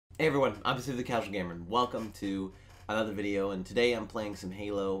Hey everyone, I'm the Casual Gamer, and welcome to another video. And today I'm playing some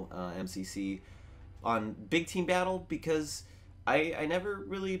Halo MCC on Big Team Battle because I never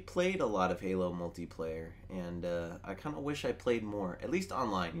really played a lot of Halo multiplayer, and I kind of wish I played more, at least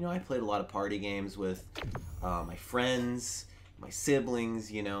online. You know, I played a lot of party games with my friends, my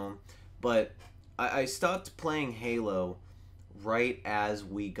siblings, you know, but I stopped playing Halo right as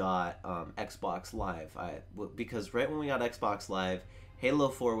we got Xbox Live. Because right when we got Xbox Live, Halo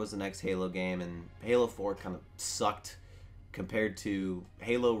 4 was the next Halo game, and Halo 4 kind of sucked compared to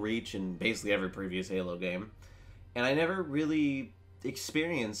Halo Reach and basically every previous Halo game. And I never really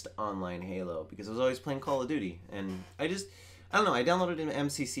experienced online Halo because I was always playing Call of Duty. And I don't know, I downloaded an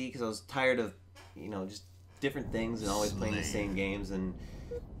MCC because I was tired of, you know, just different things and always playing the same games, and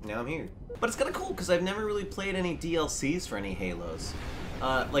now I'm here. But it's kind of cool because I've never really played any DLCs for any Halos.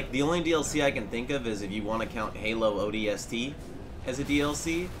 Like, the only DLC I can think of is if you want to count Halo ODST as a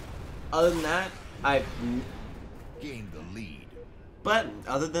DLC. Other than that, I've gained the lead. But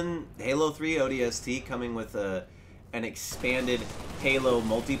other than Halo 3 ODST coming with an expanded Halo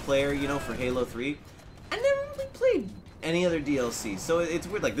multiplayer, you know, for Halo 3, I never really played any other DLC. So it's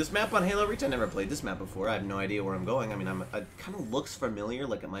weird. Like, this map on Halo Reach, I never played this map before. I have no idea where I'm going. I mean, it kind of looks familiar,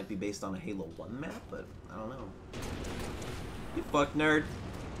 like it might be based on a Halo 1 map, but I don't know. You fuck nerd.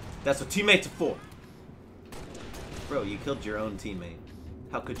 That's what teammates are for. Bro, you killed your own teammate.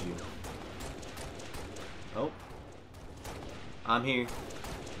 How could you? Oh. I'm here.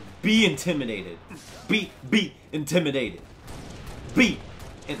 Be intimidated. Be intimidated.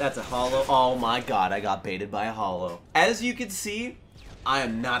 And that's a holo. Oh my god, I got baited by a holo. As you can see, I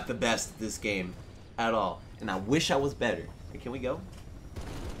am not the best at this game at all. And I wish I was better. Hey, can we go?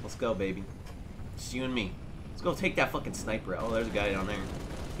 Let's go, baby. It's you and me. Let's go take that fucking sniper out. Oh, there's a guy down there.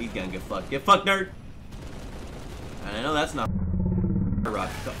 He's gonna get fucked. Get fucked, nerd! And I know that's not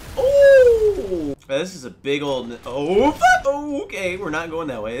rocket. Oh! This is a big old... Oh, fuck! Oh, okay, we're not going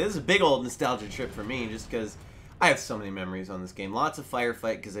that way. This is a big old nostalgia trip for me, just because I have so many memories on this game. Lots of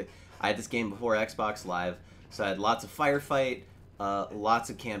firefight, because I had this game before Xbox Live, so I had lots of firefight, lots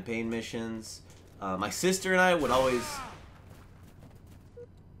of campaign missions. My sister and I would always...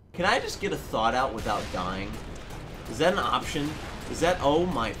 Can I just get a thought out without dying? Is that an option? Is that... Oh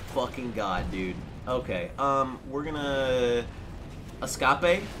my fucking god, dude. Okay, we're gonna...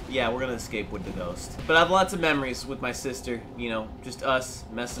 Escape? Yeah, we're gonna escape with the ghost. But I have lots of memories with my sister, you know, just us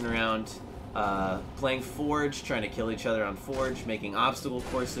messing around, playing Forge, trying to kill each other on Forge, making obstacle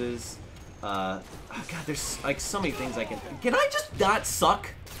courses. Oh god, there's like so many things I can... Can I just not suck?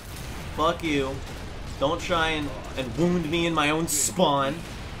 Fuck you. Don't try and wound me in my own spawn.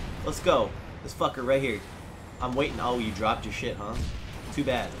 Let's go. This fucker right here. I'm waiting. Oh, you dropped your shit, huh? Too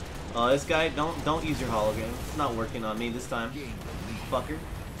bad. This guy, don't use your hologram. It's not working on me this time. Fucker.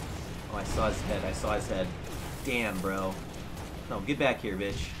 Oh, I saw his head. I saw his head. Damn, bro. No, get back here,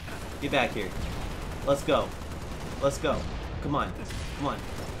 bitch. Get back here. Let's go. Let's go. Come on. Come on.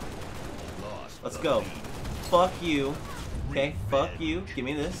 Let's go. Fuck you. Okay, fuck you. Give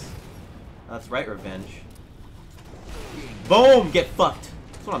me this. That's right, revenge. Boom! Get fucked.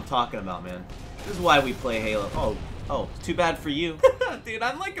 That's what I'm talking about, man. This is why we play Halo. Oh, too bad for you. Dude,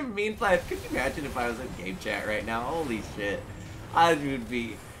 I'm like a mean type. Could you imagine if I was in game chat right now? Holy shit. I would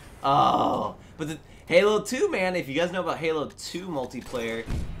be... Oh. But the Halo 2, man, if you guys know about Halo 2 multiplayer,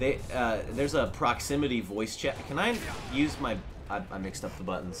 there's a proximity voice chat. Can I use my... I mixed up the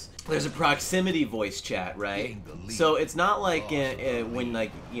buttons. There's a proximity voice chat, right? So it's not like when,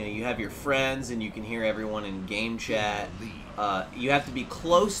 like, you know, you have your friends and you can hear everyone in game chat. You have to be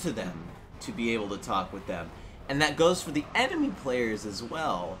close to them to be able to talk with them. And that goes for the enemy players as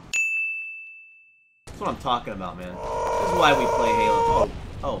well. That's what I'm talking about, man. This is why we play Halo.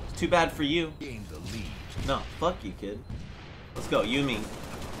 Oh, too bad for you. No, fuck you, kid. Let's go, you and me.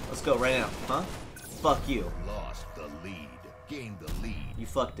 Let's go right now, huh? Fuck you. Lost the lead. Gained the lead. You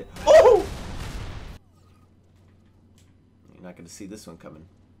fucked it. Oh! You're not gonna see this one coming.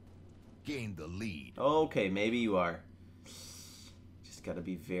 Gained the lead. Okay, maybe you are. Just gotta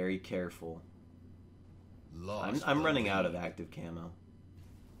be very careful. I'm running out of active camo.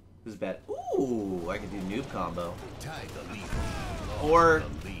 This is bad. Ooh, I can do noob combo. Or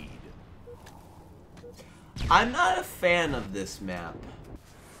I'm not a fan of this map.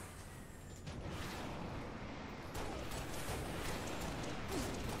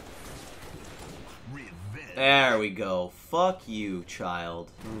 There we go. Fuck you, child.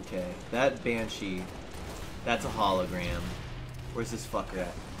 Okay, that Banshee, that's a hologram. Where's this fucker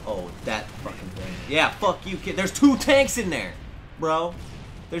at? Oh, that fucking thing. Yeah, fuck you, kid. There's 2 tanks in there, bro.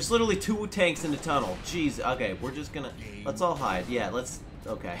 There's literally 2 tanks in the tunnel. Jeez. Okay, we're just gonna... Let's all hide. Yeah, let's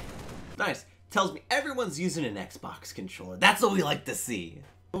Okay. Nice. Tells me everyone's using an Xbox controller. That's what we like to see.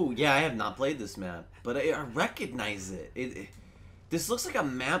 Oh, yeah, I have not played this map, but I recognize it. This looks like a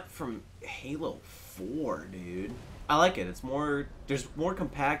map from Halo 4, dude. I like it. It's more, there's more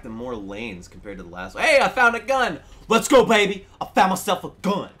compact and more lanes compared to the last one. Hey, I found a gun! Let's go, baby! I found myself a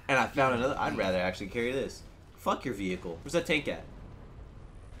gun! And I found another. I'd rather actually carry this. Fuck your vehicle. Where's that tank at?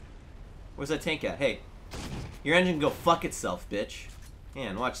 Where's that tank at? Hey, your engine can go fuck itself, bitch.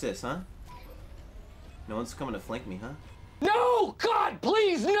 Man, watch this, huh? No one's coming to flank me, huh? No! God,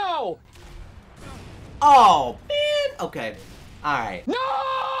 please, no! Oh, man! Okay. Alright. No!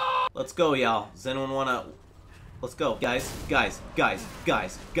 Let's go, y'all. Does anyone wanna... Let's go. Guys.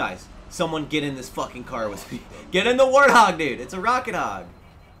 Someone get in this fucking car with me. Get in the Warthog, dude! It's a rocket hog.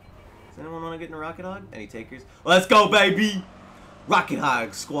 Does anyone wanna get in a rocket hog? Any takers? Let's go, baby! Rocket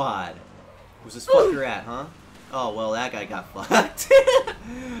hog squad. Where's this fucker at, huh? Oh, well, that guy got fucked.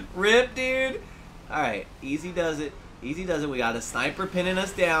 Rip, dude. Alright, easy does it. Easy does it. We got a sniper pinning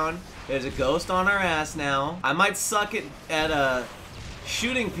us down. There's a ghost on our ass now. I might suck at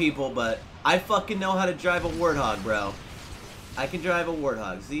shooting people, but I fucking know how to drive a Warthog, bro. I can drive a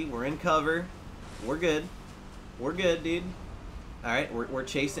Warthog. See, we're in cover. We're good. We're good, dude. Alright, we're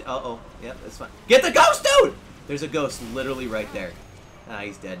chasing. Uh-oh. Yep, that's fine. Get the ghost, dude! There's a ghost literally right there. Ah,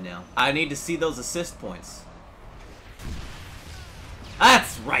 he's dead now. I need to see those assist points.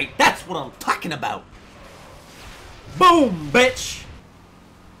 That's right. That's what I'm talking about. Boom, bitch.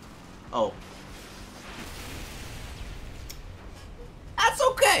 Oh. That's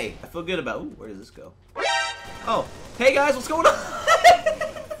okay. I feel good about... Ooh, where does this go? Oh. Hey, guys. What's going on?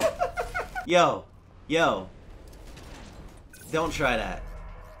 Yo. Don't try that.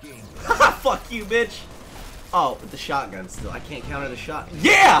 Fuck you, bitch. Oh, with the shotgun still. I can't counter the shot.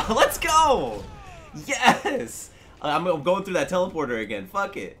 Yeah! Let's go! Yes! I'm going through that teleporter again.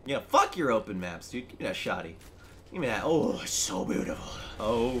 Fuck it. Yeah, fuck your open maps, dude. Give me that shotty. Give me that. Oh, it's so beautiful.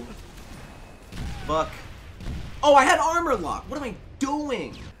 Oh. Fuck. Oh, I had armor lock. What am I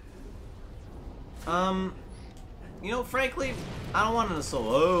doing? You know, frankly, I don't want an assault.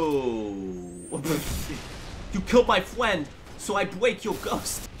 Oh. You killed my friend, so I break your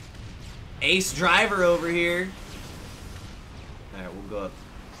ghost. Ace driver over here. Alright, we'll go up.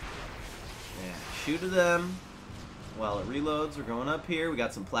 Yeah, shoot at them. While it reloads, we're going up here. We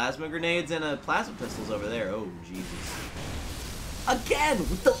got some plasma grenades and plasma pistols over there. Oh, Jesus. Again,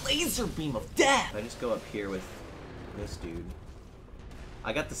 with the laser beam of death! I just go up here with this dude.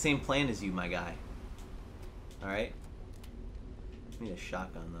 I got the same plan as you, my guy. Alright. Need a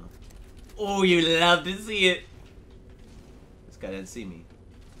shotgun, though. Oh, you love to see it! This guy didn't see me.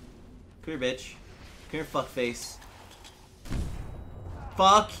 Come here, bitch. Come here, fuckface.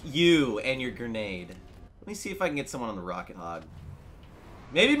 Fuck you and your grenade. Let me see if I can get someone on the rocket hog.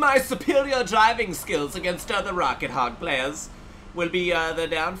 Maybe my superior driving skills against other rocket hog players will be the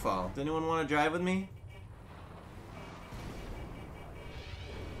downfall. Does anyone want to drive with me?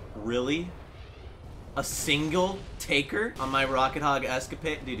 Really? A single taker on my rocket hog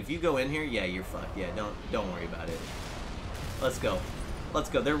escapade? Dude, if you go in here, yeah, you're fucked. Yeah, don't worry about it. Let's go. Let's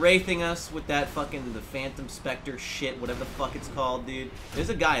go. They're wraithing us with that fucking, the Phantom Spectre shit, whatever the fuck it's called, dude. There's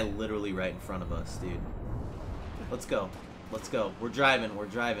a guy literally right in front of us, dude. Let's go. Let's go. We're driving.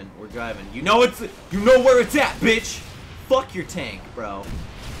 You know you know where it's at, bitch! Fuck your tank, bro.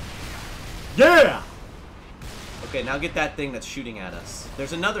 Yeah! Okay, now get that thing that's shooting at us.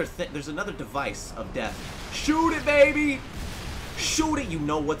 There's another device of death. Shoot it, baby! Shoot it, you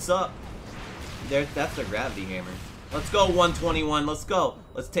know what's up. That's their gravity hammer. Let's go, 121. Let's go.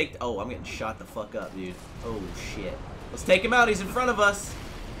 Let's take... Oh, I'm getting shot the fuck up, dude. Oh, shit. Let's take him out. He's in front of us.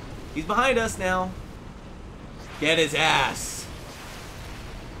 He's behind us now. Get his ass.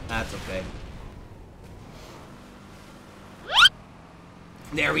 That's okay.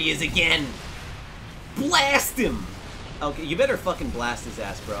 There he is again. Blast him. Okay, you better fucking blast his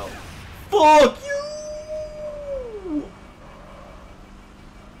ass, bro. Fuck you.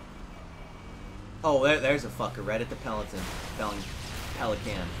 Oh, there's a fucker right at the pelican.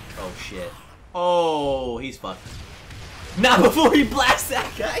 Oh, shit. Oh, he's fucked. Not before he blasts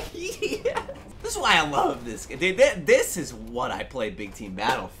that guy. Yeah. This is why I love this game. This is what I play Big Team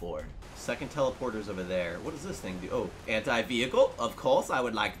Battle for. Second teleporter's over there. What does this thing do? Oh, anti-vehicle? Of course, I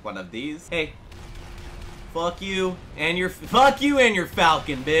would like one of these. Hey. Fuck you and your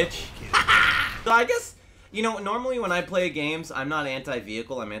Falcon, bitch. So I guess... You know, normally when I play games, I'm not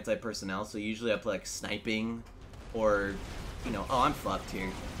anti-vehicle, I'm anti-personnel, so usually I play like sniping, or, you know, oh, I'm fucked here.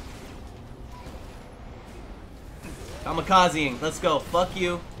 Kamikazeing, let's go. Fuck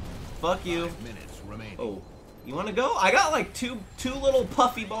you. Fuck you. 5 minutes remaining. Oh. You want to go? I got like two little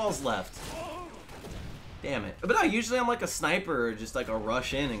puffy balls left. Damn it. But no, usually I'm like a sniper or just like a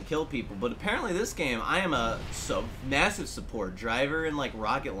rush in and kill people. But apparently this game, I am a massive support. Driver and like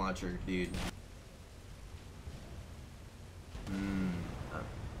rocket launcher, dude. Come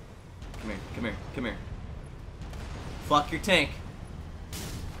here, come here, come here. Fuck your tank.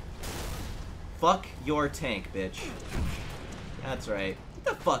 Fuck your tank, bitch. That's right. Get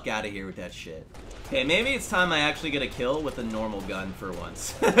the fuck out of here with that shit. Okay, maybe it's time I actually get a kill with a normal gun for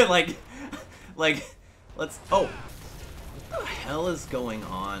once. like, let's... Oh! What the hell is going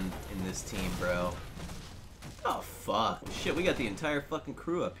on in this team, bro? Oh, fuck. Shit, we got the entire fucking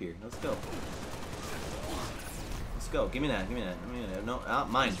crew up here. Let's go. Let's go. Give me that. Give me that. Give me that. No,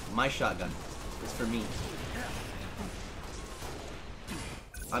 mine. My shotgun. It's for me.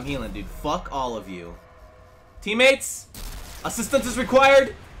 I'm healing, dude. Fuck all of you. Teammates! Assistance is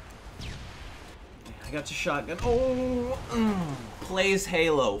required! I got your shotgun. Oh! Plays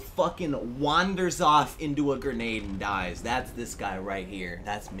Halo. Fucking wanders off into a grenade and dies. That's this guy right here.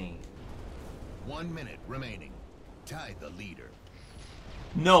 That's me. 1 minute remaining. Tie the leader.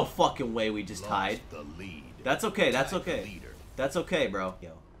 No fucking way we just tied. Lost the lead. That's okay. That's Tied the okay. leader. That's okay, bro.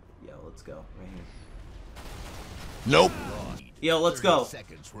 Yo, let's go. Right here. Nope. Yo, let's go. 30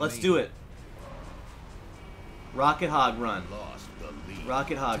 seconds Let's remaining. do it. Rocket Hog run. Lost the lead.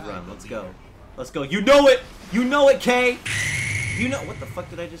 Rocket Hog Tied run. the Let's leader. go. Let's go. You know it. You know it, Kay. You know what the fuck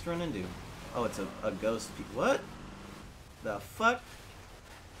did I just run into? Oh, it's a ghost. What? The fuck?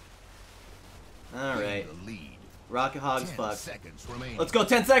 All right. Gain the lead. Rocket Hog's 10 fucked. seconds remaining. Let's go.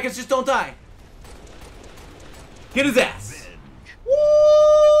 10 seconds. Just don't die. Hit his ass. Revenge.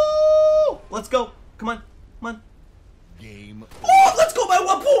 Woo! Let's go. Come on. Come on. Game. Oh, let's go by 1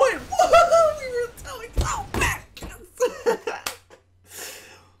 point. We were telling so back.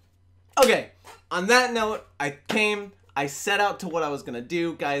 Okay. On that note, I set out to what I was gonna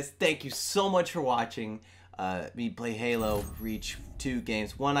do. Guys, thank you so much for watching me play Halo Reach 2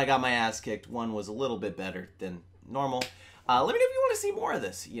 games. One, I got my ass kicked. One was a little bit better than normal. Let me know if you want to see more of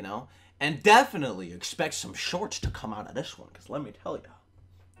this, you know. And definitely expect some shorts to come out of this one, because let me tell you,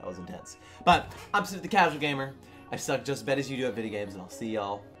 that was intense. But I'm Sid the Casual Gamer. I suck just as bad as you do at video games, and I'll see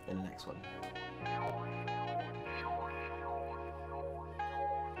y'all in the next one.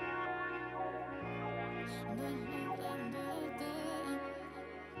 Mm-hmm.